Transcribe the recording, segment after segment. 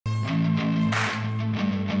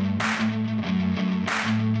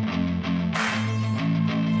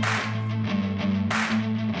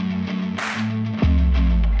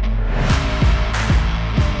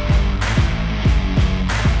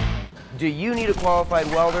you need a qualified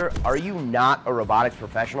welder? Are you not a robotics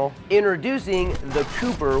professional? Introducing the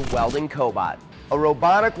COOPER Welding Cobot, a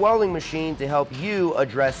robotic welding machine to help you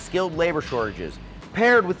address skilled labor shortages.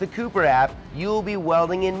 Paired with the COOPER app, you'll be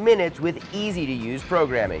welding in minutes with easy-to-use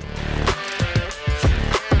programming.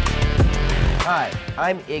 Hi,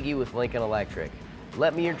 I'm Iggy with Lincoln Electric.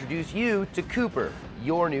 Let me introduce you to COOPER,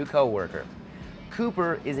 your new coworker.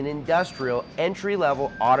 COOPER is an industrial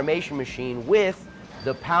entry-level automation machine with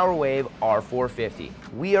the Power Wave R450.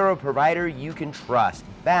 We are a provider you can trust,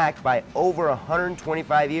 backed by over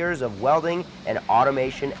 125 years of welding and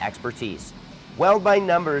automation expertise. Weld by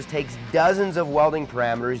Numbers takes dozens of welding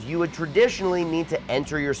parameters you would traditionally need to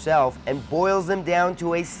enter yourself and boils them down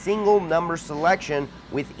to a single number selection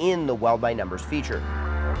within the Weld by Numbers feature.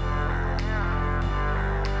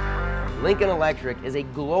 Lincoln Electric is a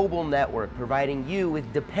global network providing you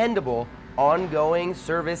with dependable, ongoing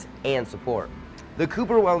service and support. The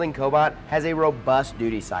COOPER Welding Cobot has a robust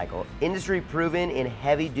duty cycle, industry proven in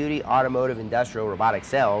heavy-duty automotive industrial robotic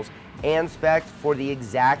cells, and spec'd for the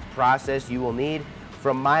exact process you will need,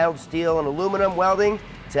 from mild steel and aluminum welding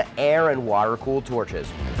to air and water-cooled torches.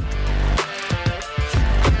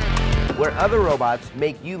 Where other robots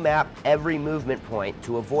make you map every movement point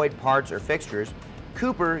to avoid parts or fixtures,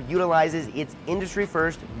 COOPER utilizes its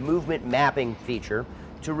industry-first movement mapping feature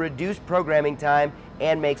to reduce programming time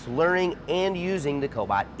and makes learning and using the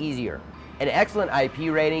cobot easier. An excellent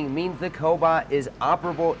IP rating means the cobot is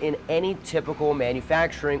operable in any typical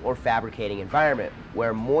manufacturing or fabricating environment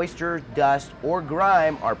where moisture, dust, or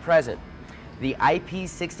grime are present. The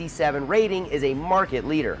IP67 rating is a market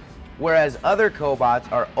leader, whereas other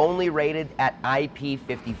cobots are only rated at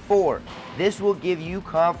IP54. This will give you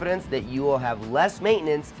confidence that you will have less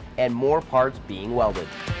maintenance and more parts being welded.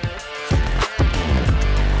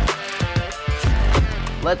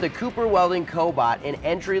 Let the COOPER Welding Cobot, an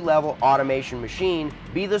entry-level automation machine,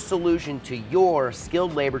 be the solution to your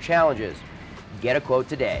skilled labor challenges. Get a quote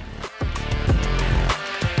today.